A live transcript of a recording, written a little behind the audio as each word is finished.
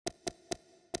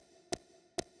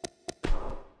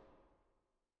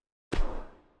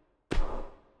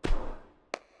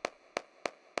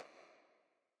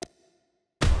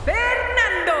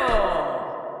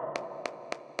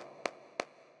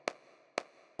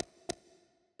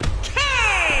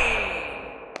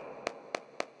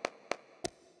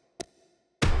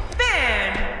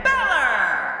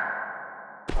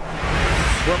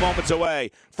moments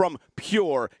away from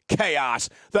pure chaos.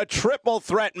 The triple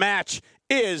threat match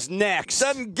is next.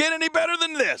 Doesn't get any better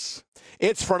than this.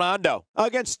 It's Fernando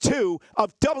against two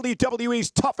of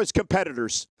WWE's toughest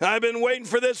competitors. I've been waiting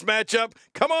for this matchup.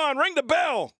 Come on, ring the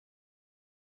bell.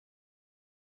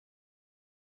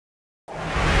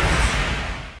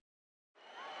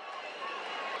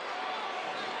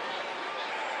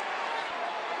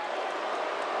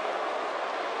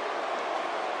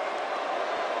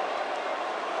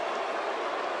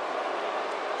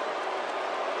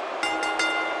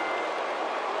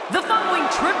 The following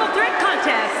triple threat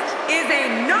contest is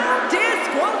a no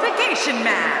disqualification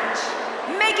match.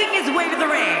 Making his way to the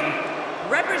ring,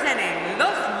 representing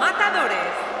Los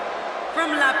Matadores,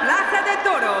 from La Plaza de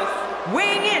Toros,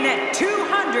 weighing in at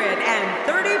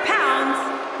 230 pounds,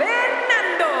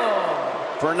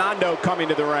 Fernando. Fernando coming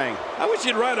to the ring. I wish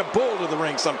you'd ride a bull to the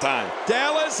ring sometime.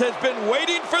 Dallas has been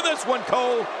waiting for this one,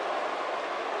 Cole.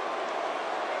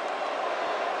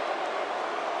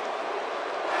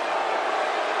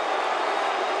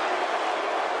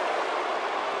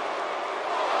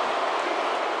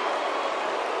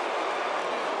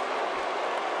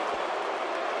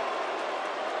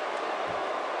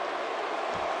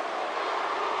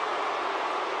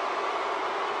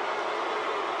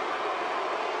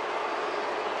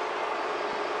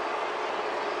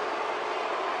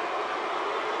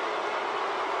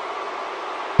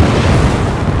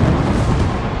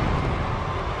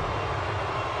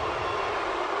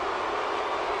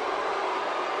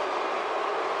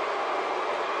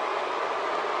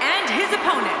 His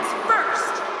opponents,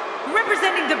 first,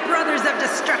 representing the Brothers of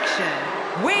Destruction,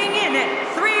 weighing in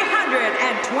at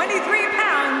 323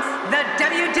 pounds, the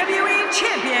WWE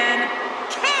Champion,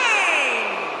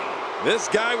 Kane! This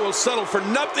guy will settle for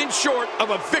nothing short of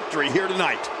a victory here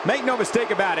tonight. Make no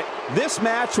mistake about it, this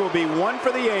match will be one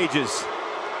for the ages.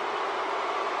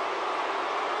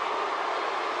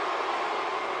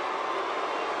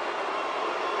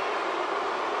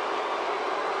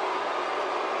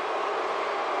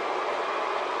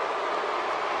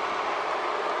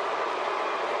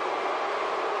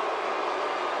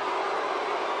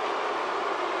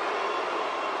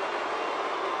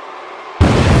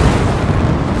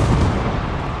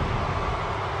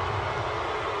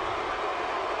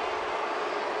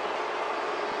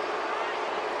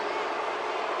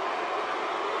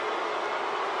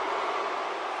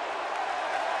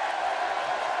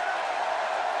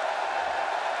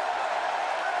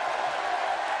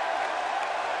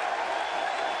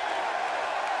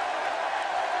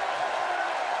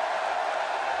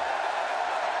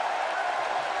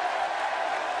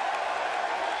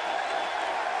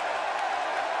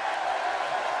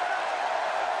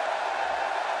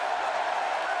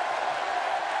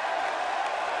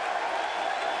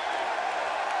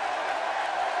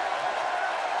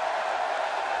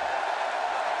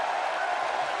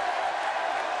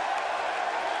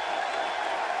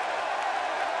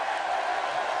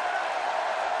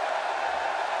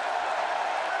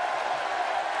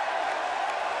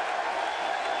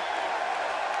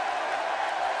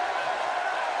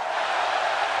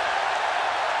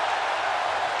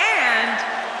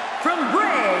 From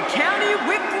Bray County,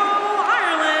 Wicklow,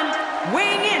 Ireland,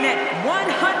 weighing in at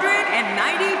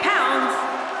 190 pounds,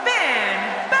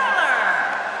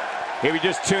 Bálor. If you're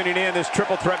just tuning in, this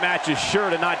triple threat match is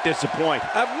sure to not disappoint.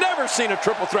 I've never seen a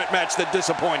triple threat match that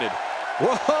disappointed.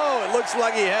 Whoa, it looks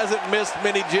like he hasn't missed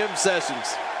many gym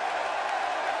sessions.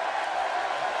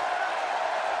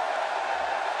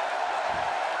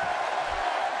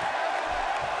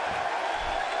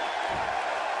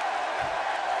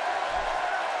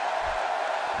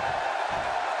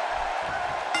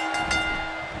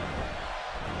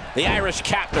 The Irish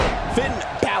captain, Finn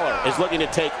Bálor, is looking to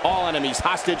take all enemies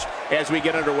hostage as we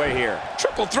get underway here.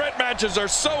 Triple threat matches are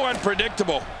so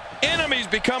unpredictable. Enemies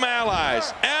become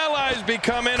allies, allies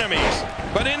become enemies.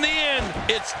 But in the end,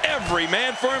 it's every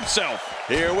man for himself.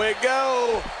 Here we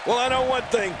go. Well, I know one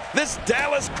thing. This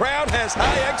Dallas crowd has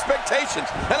high expectations,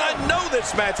 and I know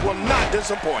this match will not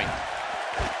disappoint.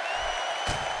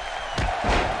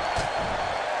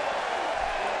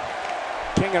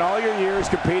 King, in all your years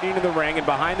competing in the ring and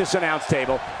behind this announce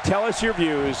table, tell us your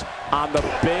views on the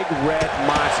big red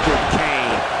monster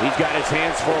Kane. He's got his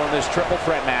hands full in this triple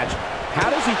threat match.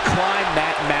 How does he climb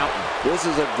that mountain? This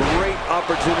is a great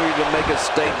opportunity to make a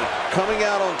statement. Coming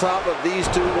out on top of these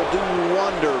two will do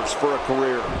wonders for a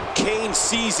career. Kane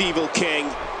sees evil, King,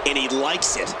 and he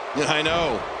likes it. I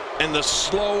know. And the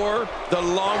slower, the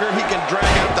longer he can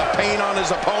drag out the pain on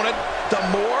his opponent, the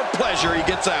more pleasure he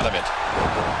gets out of it.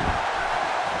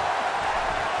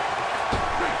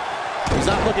 He's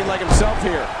not looking like himself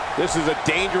here. This is a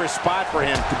dangerous spot for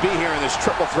him to be here in this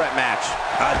triple threat match.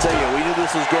 I tell you, we knew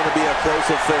this was going to be a close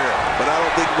affair, but I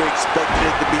don't think we expected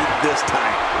it to be this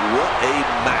tight. What a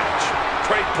match.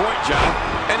 Great point, John.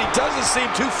 And he doesn't seem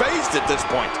too phased at this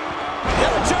point.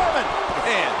 Yeah, German.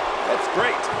 Man, that's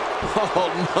great.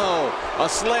 Oh, no. A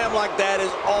slam like that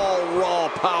is all raw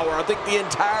power. I think the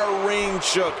entire ring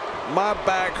shook. My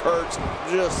back hurts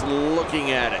just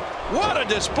looking at it. What a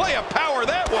display of power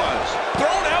that was.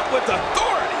 Thrown out with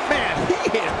authority. Man, he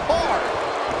hit hard.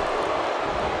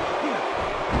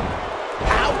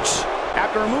 Ouch.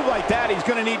 After a move like that, he's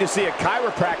going to need to see a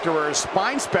chiropractor or a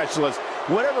spine specialist,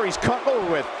 whatever he's comfortable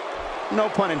with. No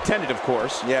pun intended, of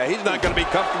course. Yeah, he's not going to be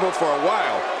comfortable for a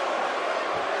while.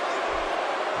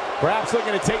 Perhaps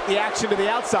looking to take the action to the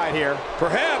outside here.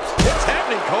 Perhaps. It's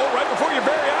happening, Cole, right before your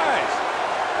very eyes.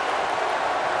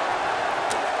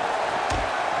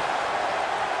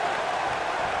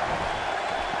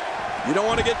 You don't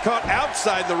want to get caught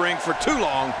outside the ring for too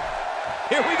long.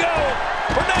 Here we go.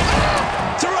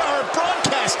 Fernando through our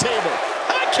broadcast table.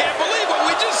 I can't believe what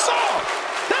we just saw.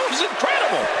 That was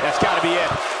incredible. That's got to be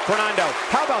it. Fernando,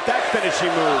 how about that finishing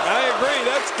move? I agree.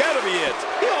 That's got to be it.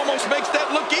 He almost makes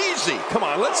that look easy. Come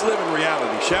on, let's live in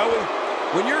reality, shall we?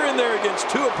 When you're in there against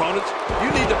two opponents, you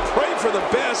need to pray for the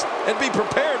best and be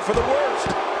prepared for the worst.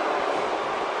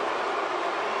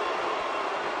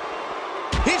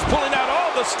 He's pulling out all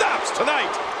the stops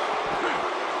tonight.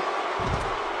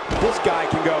 This guy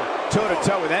can go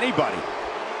toe-to-toe with anybody.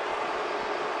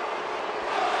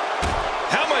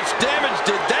 How much damage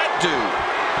did that do?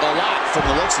 A lot from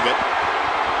the looks of it.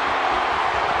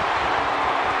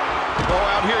 Oh,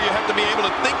 out here you have to be able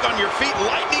to think on your feet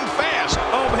lightning fast.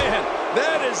 Oh, man,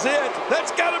 that is it.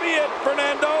 That's got to be it,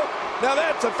 Fernando. Now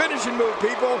that's a finishing move,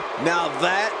 people. Now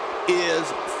that is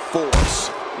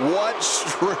force. What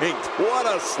strength. What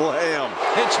a slam.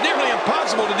 It's nearly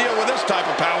impossible to deal with this type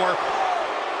of power.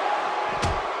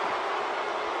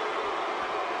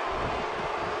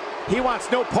 He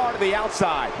wants no part of the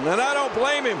outside. And I don't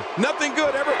blame him. Nothing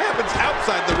good ever happens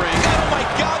outside the ring. Oh, my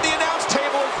God, the announce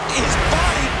table, his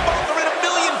body, both are in a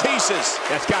million pieces.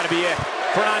 That's got to be it.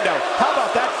 Fernando, how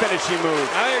about that finishing move?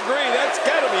 I agree. That's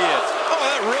got to be it. Oh,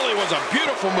 that really was a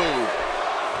beautiful move.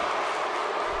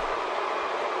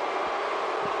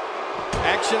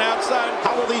 Action outside.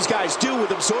 How will these guys do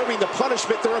with absorbing the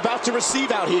punishment they're about to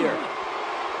receive out here?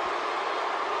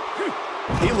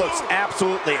 He looks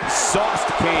absolutely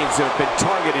exhausted. Kane's have been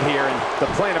targeted here, and the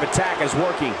plan of attack is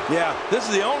working. Yeah, this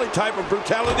is the only type of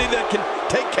brutality that can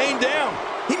take Kane down.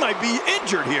 He might be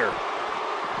injured here.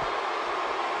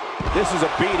 This is a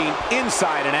beating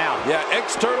inside and out. Yeah,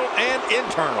 external and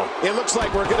internal. It looks like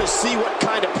we're going to see what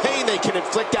kind of pain they can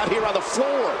inflict out here on the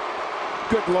floor.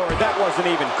 Good Lord, that wasn't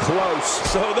even close.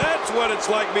 So that's what it's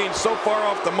like being so far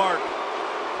off the mark.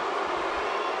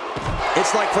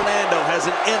 It's like Fernando has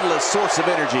an endless source of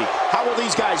energy. How will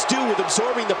these guys do with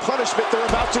absorbing the punishment they're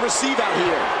about to receive out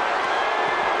here?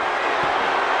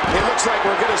 It looks like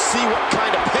we're going to see what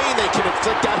kind of pain they can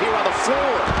inflict out here on the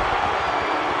floor.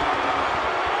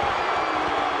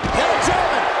 Hello,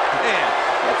 German. Man,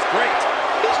 that's great.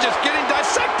 He's just getting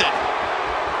dissected.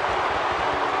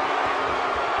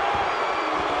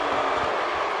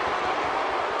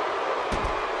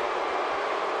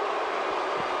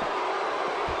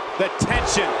 The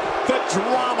tension, the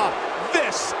drama,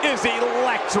 this is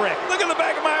electric. Look at the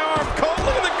back of my arm, Cole.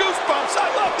 Look at the goosebumps. I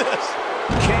love this.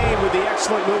 Kane with the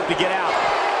excellent move to get out.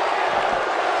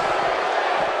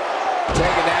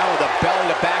 Taken down with a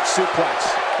belly-to-back suplex.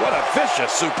 What a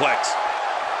vicious suplex.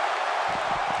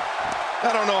 I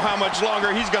don't know how much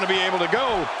longer he's going to be able to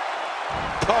go.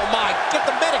 Oh, my. Get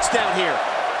the medics down here.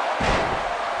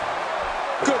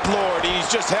 Good Lord, he's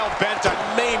just hell-bent on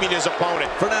maiming his opponent.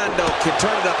 Fernando can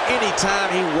turn it up anytime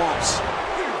he wants.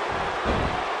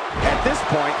 At this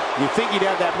point, you think he'd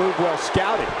have that move well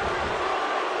scouted.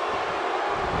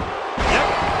 Yep,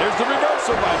 there's the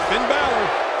reversal by Finn Bálor.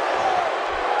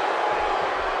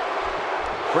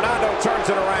 Fernando turns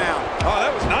it around. Oh,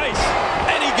 that was nice.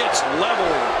 And he gets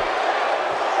leveled.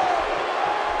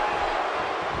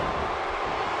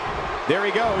 There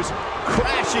he goes,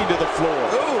 crashing to the floor.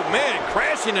 Oh, man,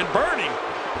 crashing and burning.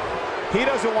 He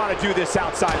doesn't want to do this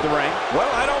outside the ring.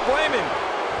 Well, I don't blame him.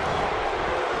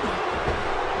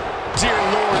 Dear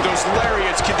Lord, those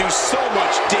lariats can do so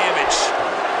much damage.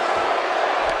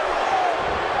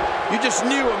 You just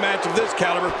knew a match of this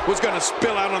caliber was going to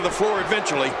spill out on the floor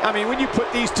eventually. I mean, when you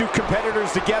put these two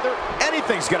competitors together,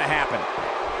 anything's going to happen.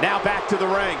 Now back to the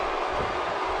ring.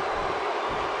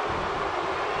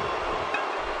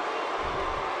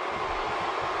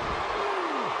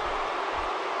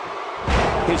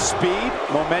 His speed,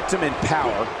 momentum, and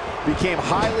power became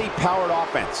highly powered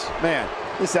offense. Man,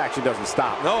 this action doesn't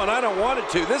stop. No, and I don't want it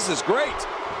to. This is great.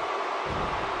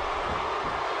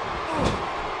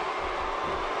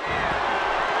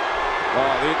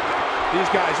 Oh, these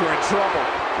guys are in trouble.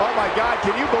 Oh, my God,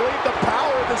 can you believe the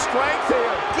power of the strength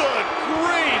here? Good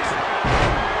grief!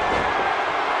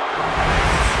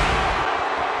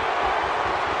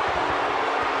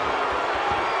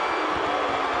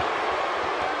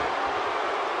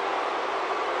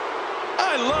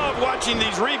 I love watching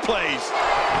these replays.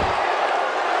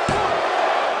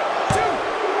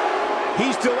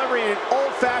 He's delivering an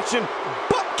old-fashioned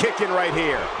butt kicking right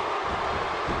here.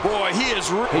 Boy, he is...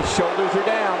 His shoulders are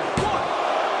down. 1,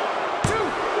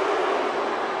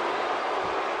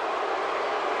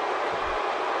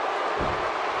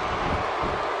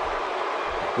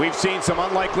 2. We've seen some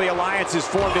unlikely alliances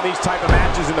formed in these type of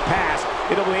matches in the past.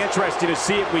 It'll be interesting to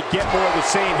see if we get more of the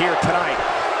same here tonight.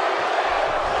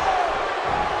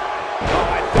 Oh,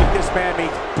 I think this man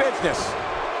means business.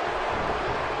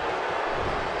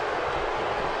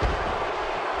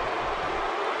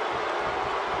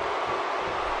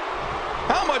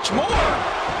 How much more?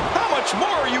 How much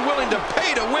more are you willing to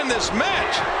pay to win this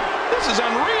match? This is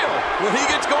unreal. When he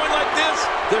gets going like this,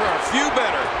 there are few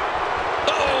better.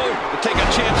 Uh-oh, to take a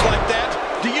chance like that.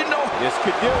 Do you know? This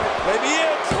could do it. Maybe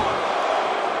it.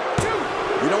 1,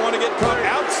 2. You don't want to get caught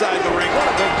outside the ring. What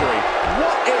a victory.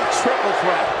 What a triple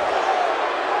threat.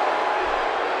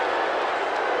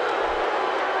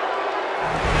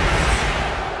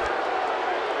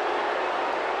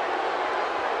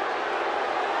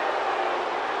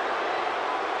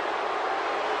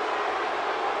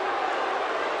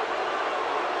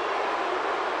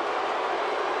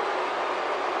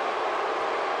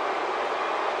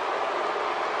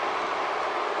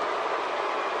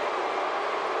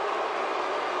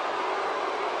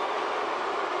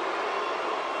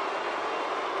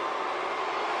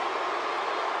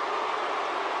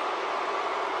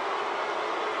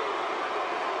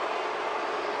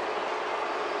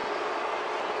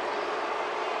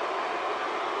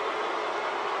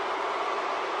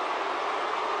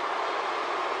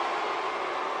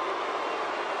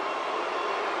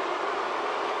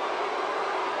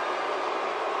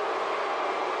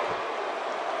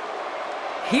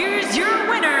 Here's your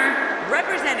winner,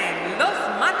 representing Los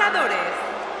Matadores,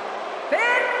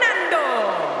 Fernando.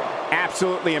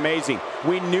 Absolutely amazing.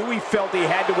 We knew he felt he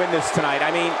had to win this tonight. I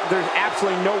mean, there's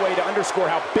absolutely no way to underscore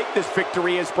how big this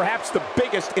victory is, perhaps the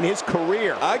biggest in his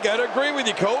career. I gotta agree with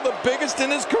you, Cole, the biggest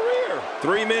in his career.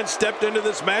 3 men stepped into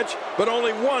this match, but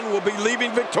only one will be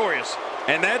leaving victorious,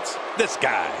 and that's this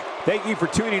guy. Thank you for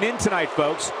tuning in tonight,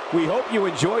 folks. We hope you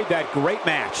enjoyed that great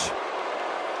match.